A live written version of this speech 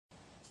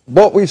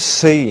What we've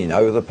seen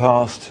over the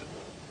past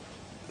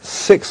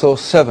 6 or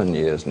 7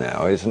 years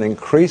now is an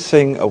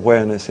increasing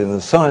awareness in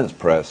the science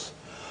press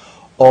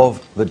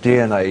of the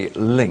DNA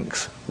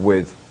links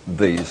with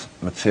these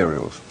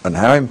materials and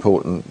how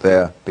important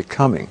they're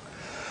becoming.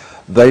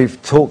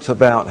 They've talked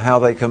about how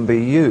they can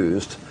be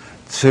used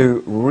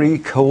to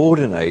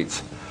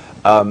re-coordinate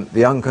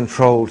the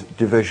uncontrolled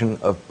division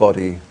of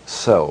body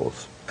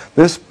cells.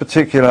 This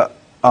particular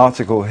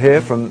article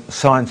here from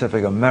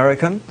Scientific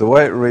American, the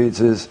way it reads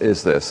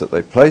is this, that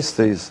they place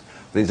these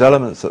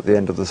elements at the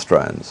end of the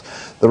strands.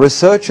 The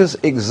researchers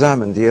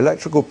examined the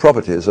electrical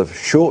properties of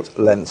short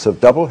lengths of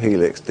double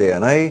helix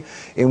DNA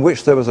in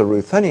which there was a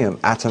ruthenium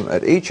atom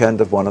at each end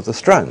of one of the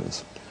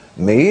strands.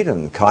 Mead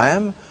and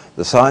Khayyam,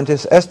 the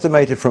scientists,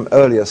 estimated from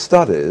earlier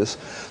studies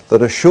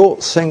that a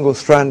short single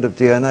strand of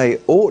DNA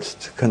ought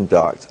to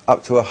conduct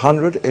up to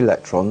 100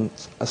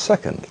 electrons a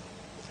second.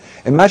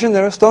 Imagine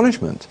their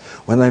astonishment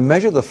when they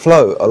measured the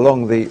flow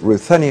along the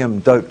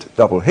ruthenium-doped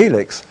double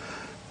helix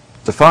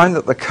to find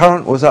that the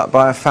current was up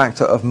by a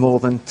factor of more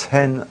than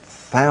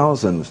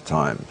 10,000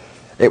 times.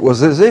 It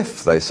was as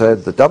if, they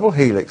said, the double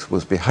helix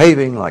was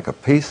behaving like a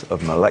piece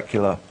of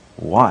molecular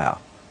wire.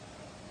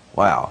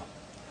 Wow.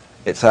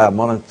 It's our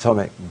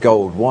monoatomic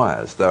gold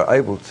wires. They're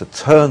able to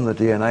turn the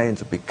DNA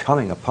into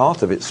becoming a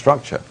part of its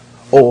structure,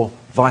 or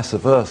vice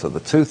versa. The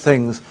two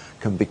things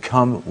can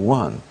become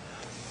one.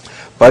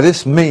 By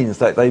this means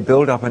that they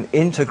build up an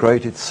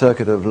integrated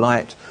circuit of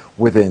light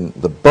within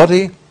the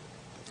body,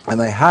 and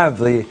they have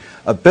the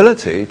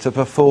ability to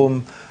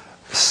perform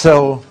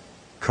cell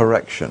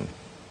correction.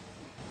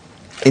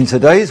 In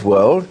today's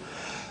world,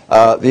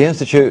 the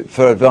Institute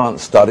for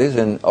Advanced Studies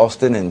in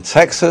Austin in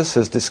Texas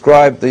has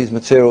described these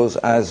materials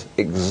as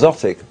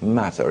exotic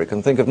matter. It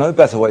can think of no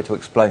better way to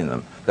explain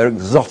them. They're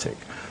exotic.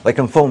 They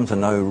conform to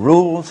no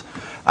rules,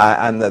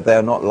 and that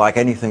they're not like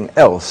anything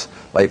else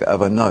they've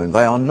ever known.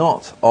 They are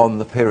not on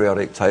the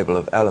periodic table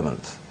of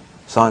elements.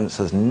 Science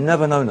has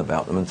never known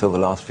about them until the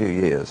last few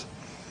years.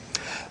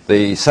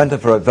 The Center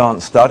for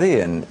Advanced Study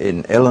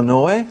in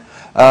Illinois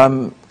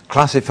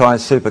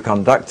classifies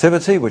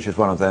superconductivity, which is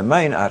one of their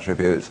main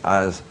attributes,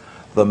 as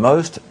the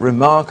most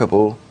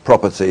remarkable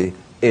property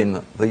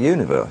in the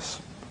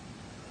universe.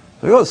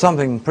 So we've got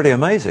something pretty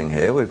amazing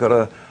here. We've got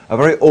a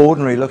very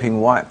ordinary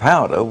looking white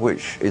powder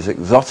which is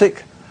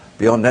exotic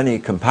beyond any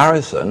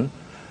comparison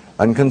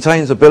and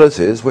contains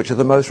abilities which are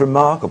the most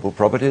remarkable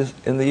properties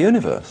in the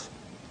universe.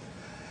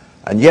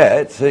 And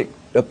yet it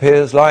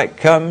appears like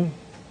some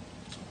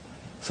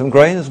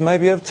grains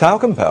maybe of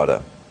talcum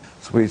powder.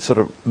 So we sort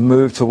of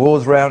move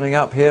towards rounding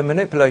up here.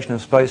 Manipulation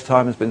of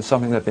space-time has been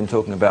something they've been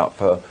talking about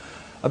for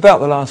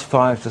about the last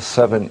 5 to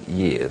 7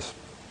 years.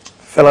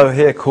 A fellow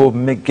here called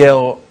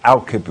Miguel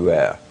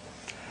Alcubierre.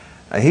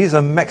 He's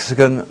a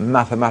Mexican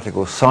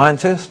mathematical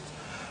scientist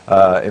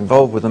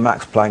involved with the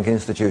Max Planck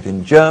Institute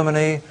in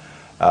Germany,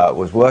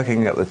 was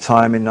working at the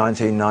time in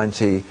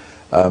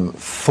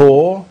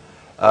 1994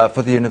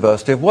 for the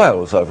University of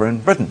Wales over in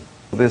Britain.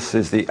 This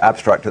is the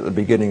abstract at the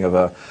beginning of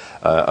a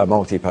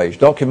multi-page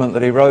document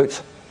that he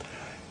wrote,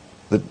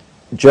 the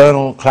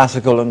journal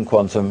Classical and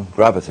Quantum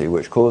Gravity,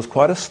 which caused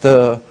quite a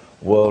stir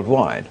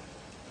worldwide.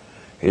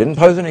 He didn't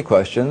pose any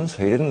questions.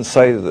 He didn't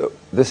say that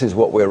this is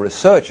what we're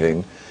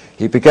researching.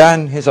 He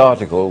began his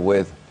article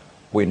with,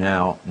 "We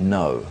now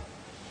know."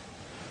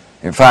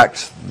 In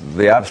fact,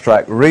 the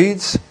abstract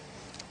reads,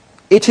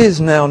 "It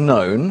is now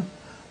known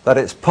that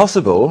it's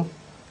possible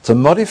to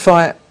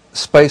modify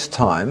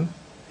space-time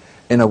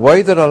in a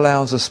way that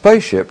allows a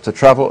spaceship to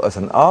travel at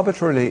an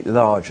arbitrarily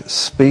large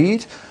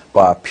speed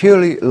by a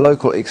purely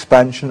local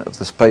expansion of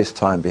the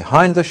space-time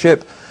behind the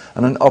ship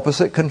and an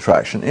opposite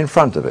contraction in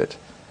front of it.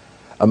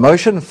 A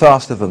motion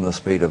faster than the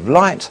speed of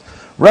light,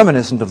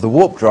 reminiscent of the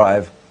warp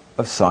drive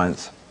of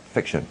science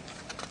fiction."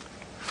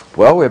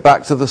 Well, we're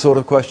back to the sort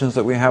of questions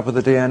that we have with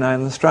the DNA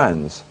and the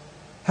strands.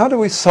 How do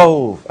we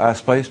solve our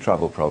space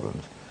travel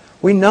problems?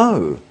 We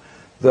know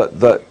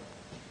that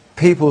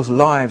people's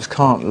lives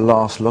can't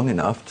last long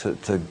enough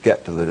to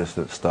get to the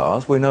distant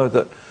stars. We know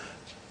that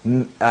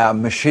our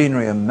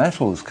machinery and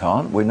metals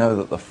can't. We know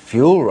that the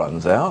fuel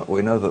runs out.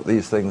 We know that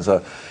these things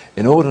are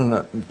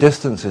inordinate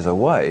distances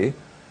away.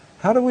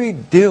 How do we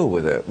deal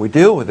with it? We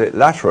deal with it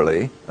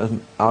laterally, as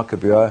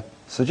Alcubierre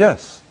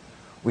suggests.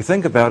 We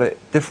think about it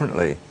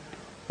differently.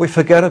 We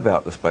forget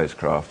about the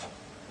spacecraft.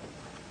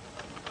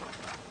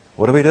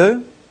 What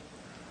do?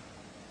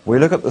 We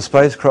look at the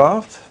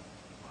spacecraft.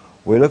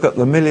 We look at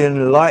the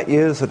million light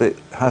years that it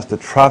has to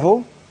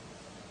travel,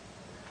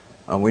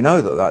 and we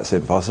know that that's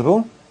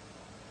impossible.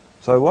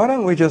 So why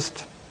don't we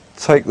just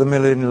take the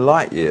million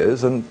light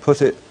years and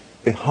put it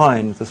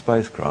behind the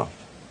spacecraft?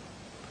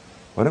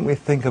 Why don't we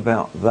think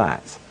about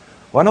that?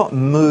 Why not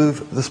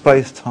move the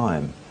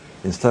space-time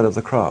instead of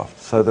the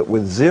craft, so that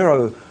with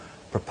zero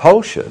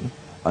propulsion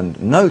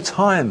and no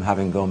time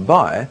having gone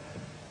by,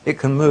 it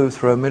can move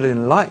through a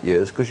million light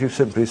years because you've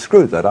simply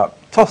screwed that up,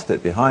 tossed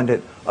it behind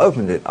it,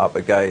 opened it up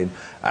again,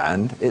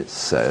 and it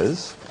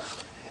says,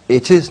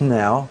 "It is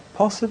now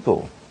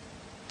possible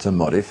to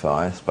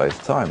modify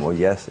space-time." Well,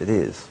 yes, it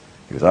is.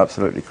 He was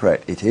absolutely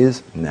correct. It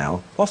is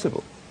now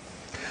possible.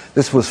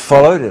 This was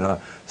followed in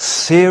a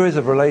series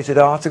of related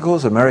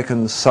articles.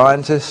 American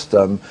scientist,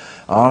 an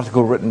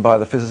article written by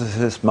the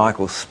physicist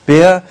Michael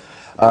Spear,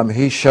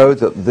 he showed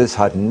that this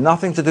had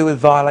nothing to do with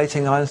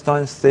violating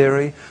Einstein's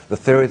theory, the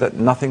theory that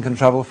nothing can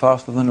travel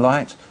faster than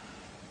light.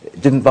 It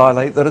didn't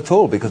violate that at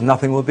all, because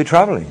nothing would be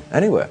travelling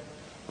anywhere.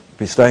 It would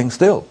be staying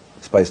still.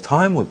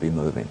 Space-time would be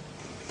moving.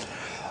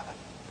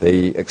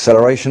 The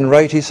acceleration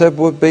rate, he said,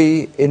 would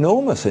be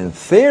enormous in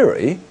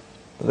theory,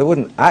 but there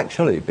wouldn't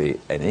actually be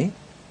any.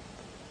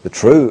 The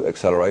true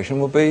acceleration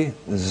would be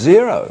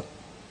zero.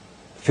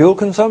 Fuel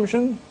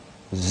consumption,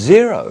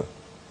 zero.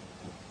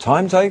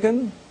 Time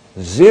taken,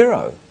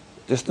 zero.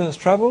 Distance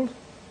travelled,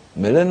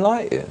 million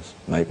light years,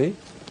 maybe.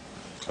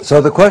 So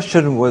the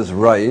question was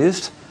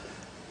raised,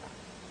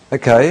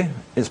 okay,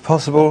 it's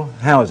possible,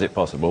 how is it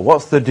possible?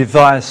 What's the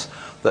device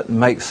that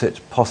makes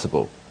it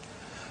possible?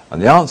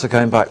 And the answer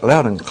came back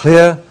loud and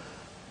clear: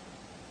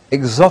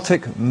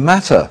 exotic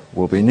matter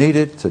will be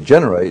needed to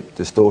generate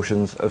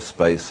distortions of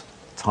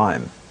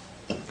space-time.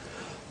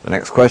 The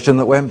next question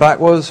that went back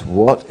was,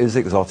 what is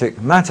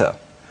exotic matter?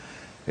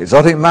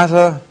 Exotic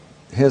matter,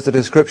 here's the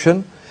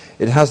description: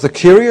 it has the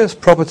curious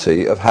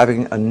property of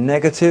having a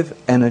negative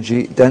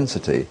energy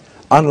density,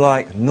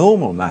 unlike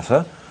normal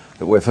matter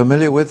that we're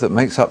familiar with, that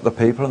makes up the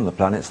people and the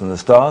planets and the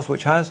stars,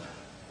 which has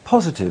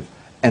positive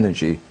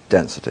energy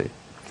density.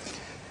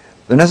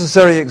 The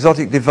necessary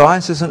exotic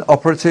device is an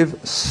operative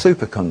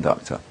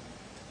superconductor.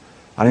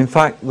 And in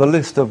fact, the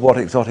list of what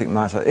exotic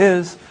matter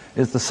is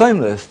the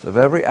same list of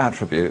every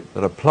attribute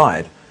that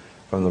applied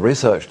from the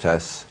research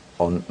tests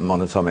on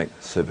monatomic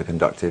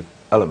superconductive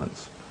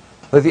elements.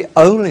 They're the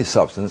only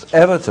substance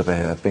ever to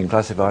have been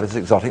classified as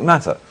exotic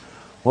matter.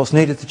 What's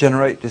needed to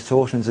generate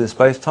distortions in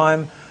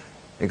space-time?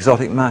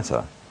 Exotic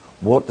matter.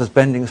 What does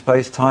bending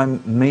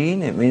space-time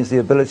mean? It means the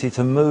ability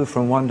to move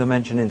from one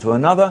dimension into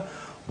another.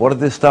 What did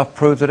this stuff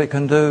prove that it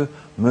can do?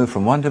 Move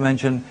from one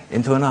dimension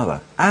into another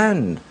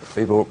and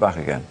be brought back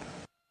again.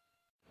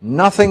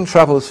 Nothing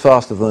travels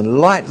faster than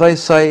light, they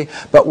say,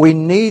 but we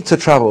need to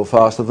travel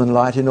faster than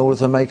light in order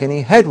to make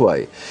any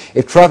headway.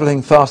 If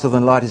travelling faster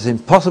than light is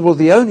impossible,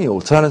 the only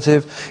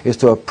alternative is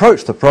to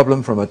approach the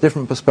problem from a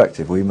different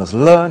perspective. We must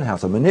learn how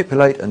to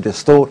manipulate and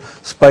distort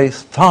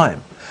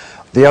space-time.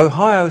 The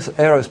Ohio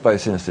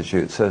Aerospace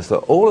Institute says that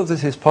all of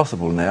this is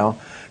possible now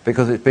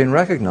because it's been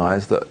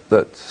recognised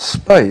that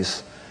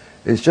space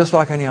is just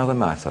like any other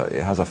matter.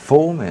 It has a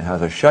form, it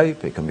has a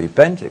shape, it can be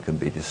bent, it can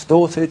be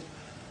distorted.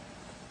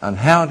 And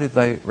how did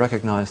they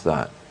recognise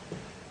that?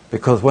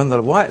 Because when the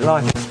white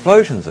light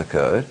explosions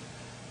occurred,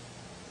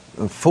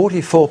 and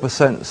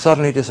 44%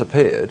 suddenly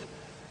disappeared,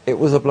 it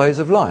was a blaze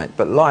of light,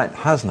 but light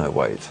has no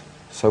weight.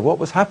 So what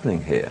was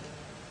happening here?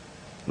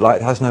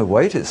 Light has no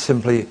weight, it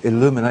simply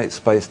illuminates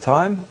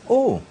space-time.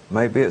 Oh,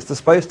 maybe it's the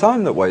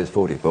space-time that weighs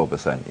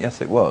 44%.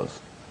 Yes, it was.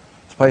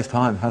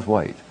 Space-time has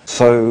weight.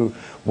 So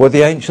were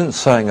the ancients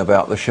saying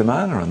about the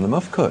Shemana and the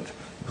Mufkut?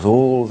 It was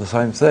all the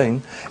same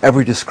thing.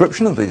 Every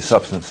description of these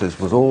substances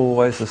was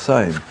always the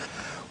same.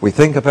 We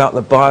think about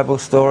the Bible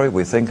story,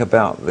 we think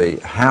about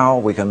how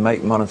we can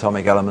make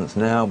monatomic elements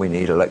now. We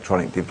need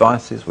electronic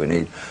devices, we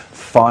need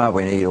fire,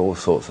 we need all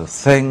sorts of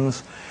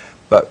things.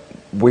 But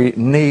we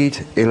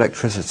need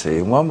electricity.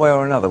 In one way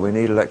or another, we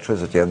need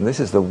electricity. And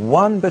this is the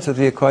one bit of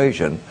the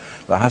equation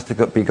that has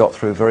to be got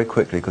through very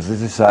quickly, because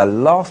this is our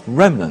last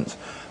remnant,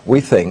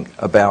 we think,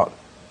 about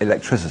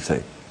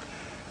electricity.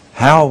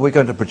 How are we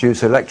going to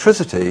produce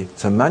electricity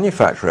to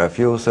manufacture our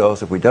fuel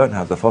cells if we don't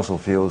have the fossil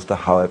fuels to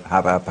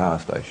have our power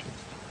stations?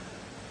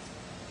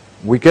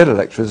 We get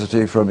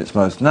electricity from its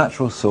most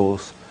natural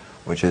source,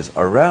 which is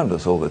around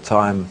us all the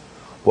time.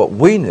 What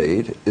we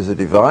need is a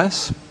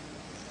device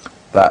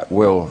that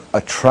will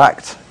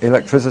attract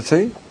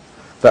electricity,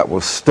 that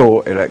will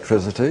store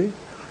electricity,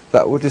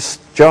 that will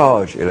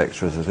discharge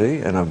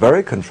electricity in a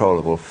very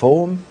controllable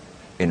form,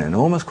 in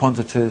enormous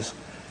quantities.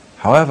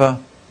 However,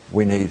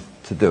 we need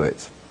to do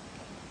it.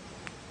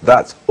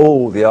 That's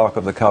all the Ark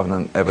of the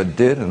Covenant ever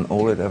did and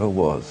all it ever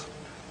was.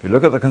 If you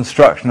look at the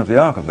construction of the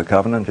Ark of the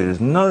Covenant, it is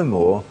no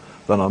more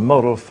than a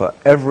model for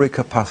every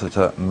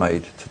capacitor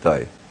made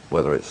today,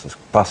 whether it's a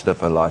capacitor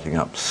for lighting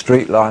up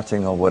street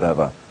lighting or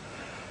whatever.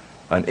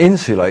 An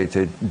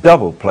insulated,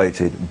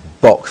 double-plated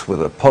box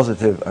with a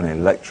positive and a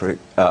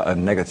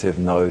negative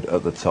node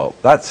at the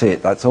top. That's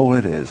it, that's all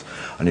it is.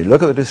 And you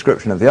look at the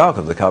description of the Ark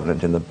of the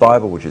Covenant in the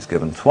Bible, which is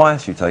given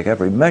twice. You take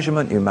every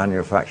measurement, you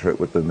manufacture it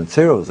with the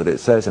materials that it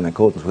says in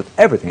accordance with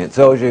everything it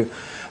tells you,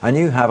 and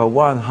you have a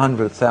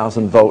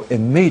 100,000 volt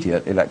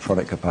immediate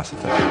electronic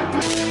capacitor.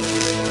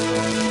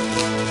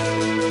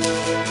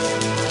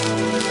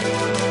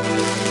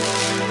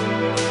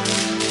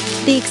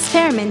 The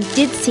experiment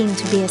did seem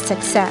to be a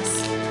success.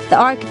 The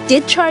Ark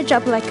did charge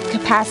up like a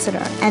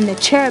capacitor, and the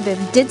cherubim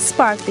did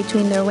spark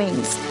between their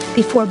wings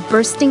before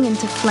bursting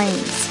into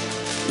flames.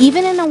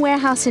 Even in a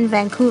warehouse in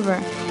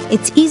Vancouver,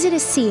 it's easy to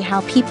see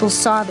how people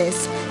saw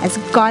this as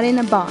God in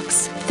a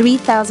box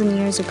 3,000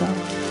 years ago.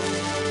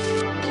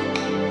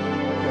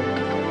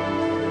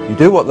 You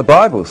do what the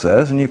Bible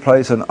says and you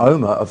place an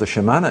omer of the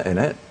Shemana in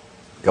it,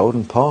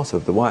 golden part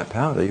of the white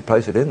powder, you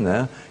place it in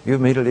there, you've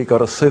immediately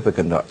got a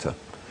superconductor.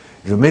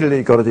 You've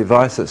immediately got a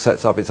device that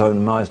sets up its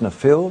own Meissner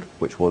field,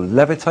 which will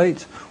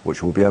levitate,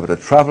 which will be able to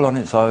travel on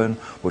its own,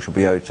 which will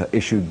be able to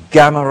issue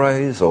gamma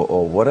rays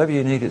or whatever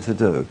you need it to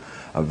do.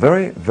 A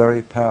very,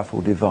 very powerful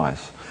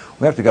device.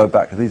 We have to go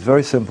back to these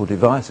very simple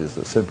devices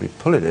that simply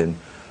pull it in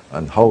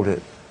and hold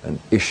it and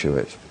issue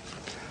it.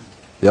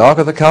 The Ark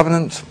of the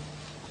Covenant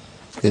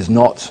is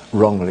not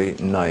wrongly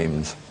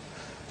named.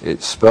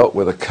 It's spelt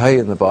with a K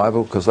in the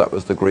Bible because that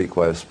was the Greek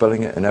way of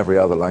spelling it. In every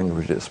other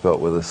language it's spelt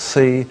with a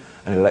C,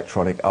 and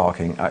electronic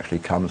arcing actually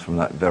comes from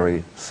that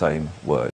very same word.